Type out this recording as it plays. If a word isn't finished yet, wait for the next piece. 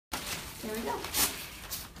There we go.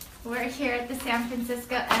 We're here at the San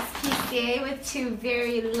Francisco SPCA with two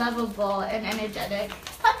very lovable and energetic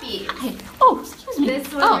puppies. Oh, excuse me.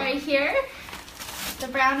 This one right here, the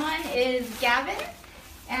brown one is Gavin,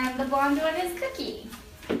 and the blonde one is Cookie.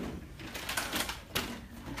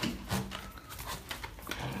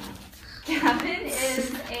 Gavin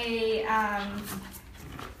is a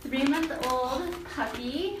 3-month-old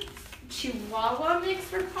puppy, Chihuahua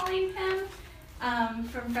mix we're calling him,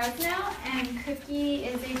 from Fresno, and Cookie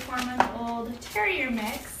is a 4-month-old Terrier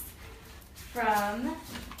mix from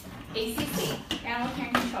ACC, Animal Care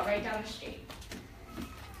and Control, right down the street.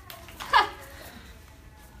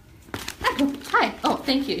 Hi. Oh,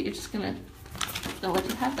 thank you. You're just gonna let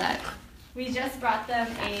you have that. We just brought them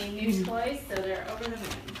a new toy, so they're over the moon.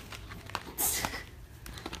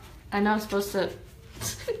 I know I'm supposed to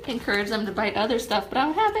encourage them to bite other stuff, but I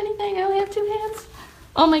don't have anything. I only have 2 hands.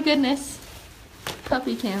 Oh my goodness.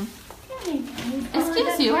 Puppy cam.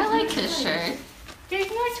 Excuse you, I like this shirt. There's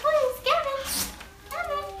more toys, Gavin.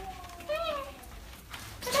 Gavin, come here.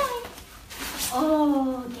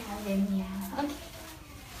 Oh, Gavin, yeah. Okay.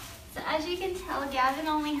 So as you can tell, Gavin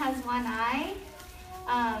only has one eye.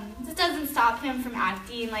 This doesn't stop him from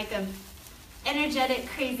acting like a energetic,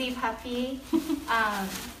 crazy puppy.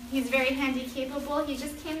 He's very handy capable. He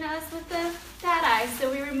just came to us with the bad eye,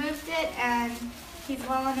 so we removed it, and he's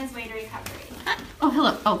well on his way to recovery. Oh,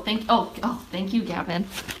 hello. Oh, thank you, Gavin.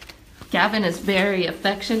 Gavin is very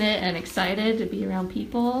affectionate and excited to be around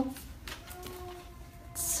people.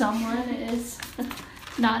 Someone is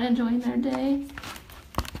not enjoying their day.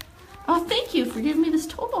 Oh, thank you for giving me this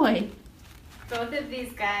toy. Both of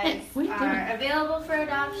these guys are available for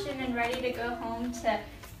adoption and ready to go home to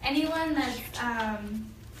anyone that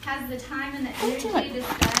has the time and the energy to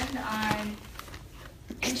spend on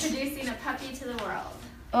introducing a puppy to the world.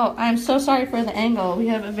 Oh, I'm so sorry for the angle. We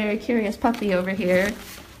have a very curious puppy over here.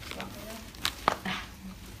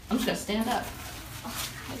 I'm just gonna stand up. Oh,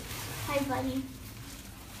 hi, buddy.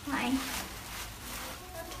 Hi.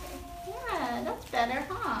 Okay. Yeah, that's better,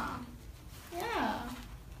 huh? Yeah.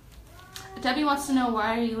 Debbie wants to know,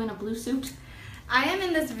 why are you in a blue suit? I am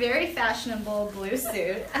in this very fashionable blue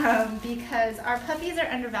suit because our puppies are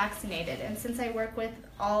under-vaccinated, and since I work with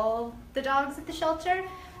all the dogs at the shelter,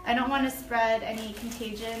 I don't want to spread any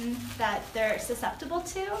contagion that they're susceptible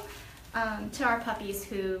to our puppies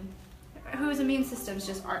whose immune systems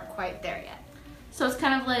just aren't quite there yet. So it's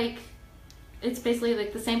kind of like, it's basically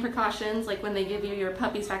like the same precautions, like when they give you your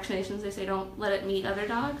puppies vaccinations, they say don't let it meet other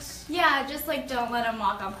dogs? Yeah, just like don't let them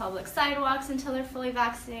walk on public sidewalks until they're fully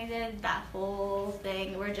vaccinated, that whole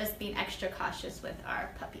thing. We're just being extra cautious with our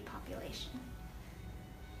puppy population.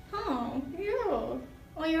 Oh, you.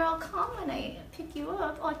 Well, you're all calm when I pick you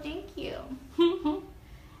up. Oh, thank you.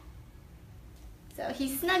 So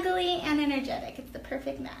he's snuggly and energetic. It's the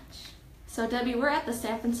perfect match. So Debbie, we're at the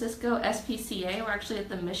San Francisco SPCA. We're actually at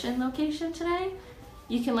the Mission location today.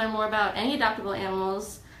 You can learn more about any adoptable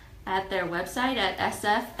animals at their website at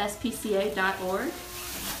sfspca.org.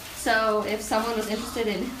 So if someone was interested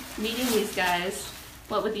in meeting these guys,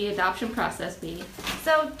 what would the adoption process be?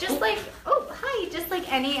 So just like, just like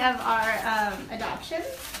any of our adoptions,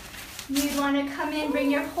 you'd want to come in, bring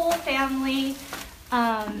your whole family,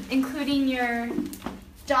 including your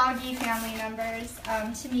doggy family members,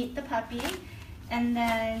 to meet the puppy, and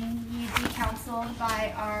then you'd be counseled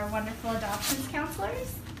by our wonderful adoptions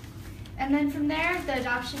counselors. And then from there, the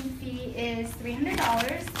adoption fee is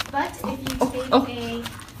 $300, but if you take a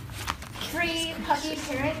free puppy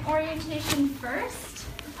parent orientation first,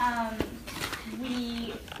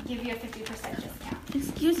 we give you a 50% discount.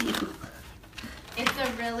 Excuse you. It's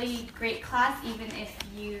a really great class, even if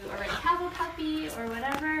you already have a puppy or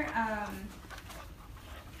whatever.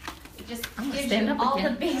 It just gives you all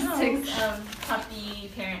the basics of puppy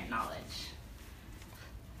parent knowledge.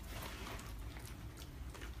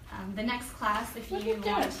 The next class, if you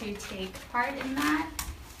want to take part in that,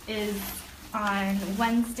 is on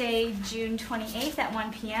Wednesday, June 28th at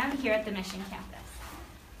 1 p.m. here at the Mission campus.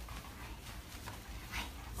 Hi.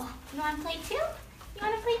 Oh, you want to play too? You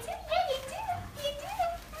want to play too? Yeah, you do. You do.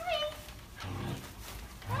 Hi.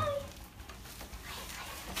 Hi.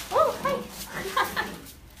 Oh, hi.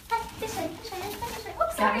 Hi. This way. This way. This way. Oh,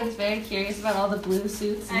 sorry. Gavin's very curious about all the blue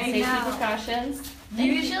suits and safety precautions.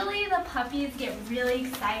 Usually the puppies get really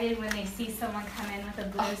excited when they see someone come in with a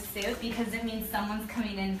blue suit because it means someone's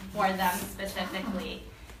coming in for them specifically.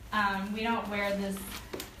 We don't wear this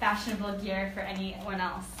fashionable gear for anyone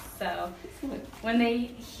else. So when they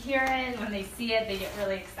hear it, when they see it, they get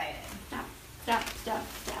really excited. Stop, stop, stop,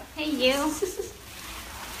 stop. Hey, you.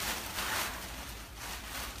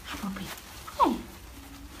 Hi, puppy.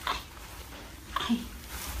 Hi.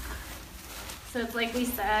 So it's like we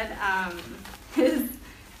said, his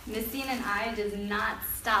missing an eye does not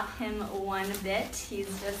stop him one bit. He's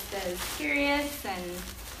just as curious and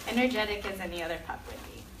energetic as any other pup would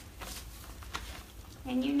be.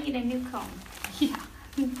 And you need a new comb. Yeah.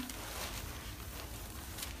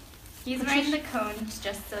 He's wearing the cones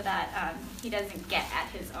just so that he doesn't get at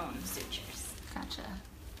his own sutures. Gotcha.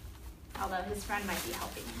 Although his friend might be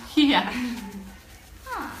helping him. Yeah.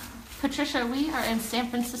 Huh. Patricia, we are in San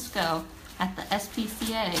Francisco at the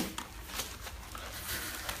SPCA.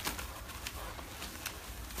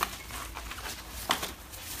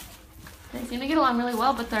 They seem to get along really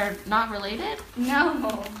well, but they're not related?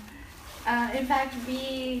 No. In fact,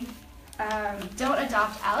 we don't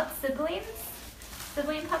adopt out sibling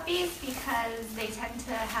puppies, because they tend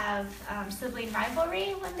to have sibling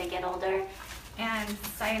rivalry when they get older. And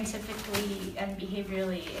scientifically and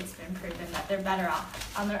behaviorally, it's been proven that they're better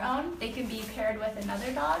off on their own. They can be paired with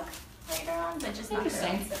another dog later on, but just not their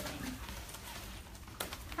own sibling.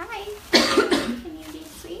 Hi. Can you be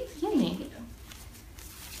sweet? Yummy.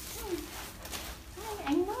 Hi,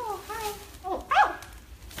 I know. Hi. Oh, ow!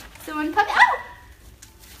 So when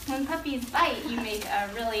puppies bite, you make a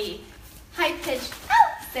really high-pitched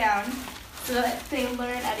ow sound, so that they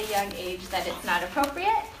learn at a young age that it's not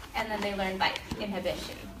appropriate, and then they learn bite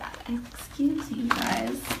inhibition that way. Excuse you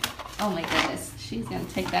guys. Oh my goodness, she's gonna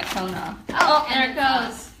take that cone off. Oh, There it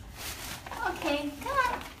goes. Okay, come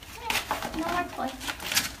on. Come on. No more play.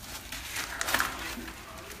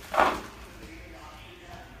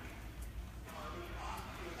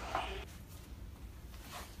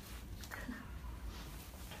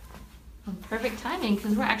 Perfect timing,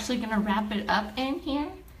 because we're actually going to wrap it up in here.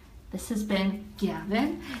 This has been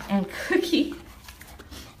Gavin and Cookie,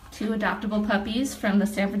 two adoptable puppies from the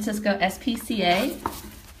San Francisco SPCA.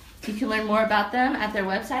 You can learn more about them at their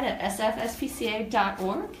website at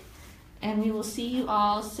sfspca.org. And we will see you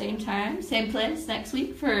all same time, same place next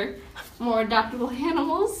week for more adoptable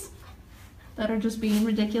animals that are just being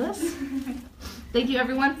ridiculous. Thank you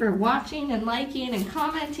everyone for watching and liking and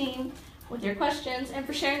commenting with your questions and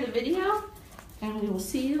for sharing the video. And we will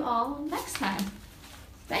see you all next time.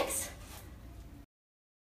 Thanks.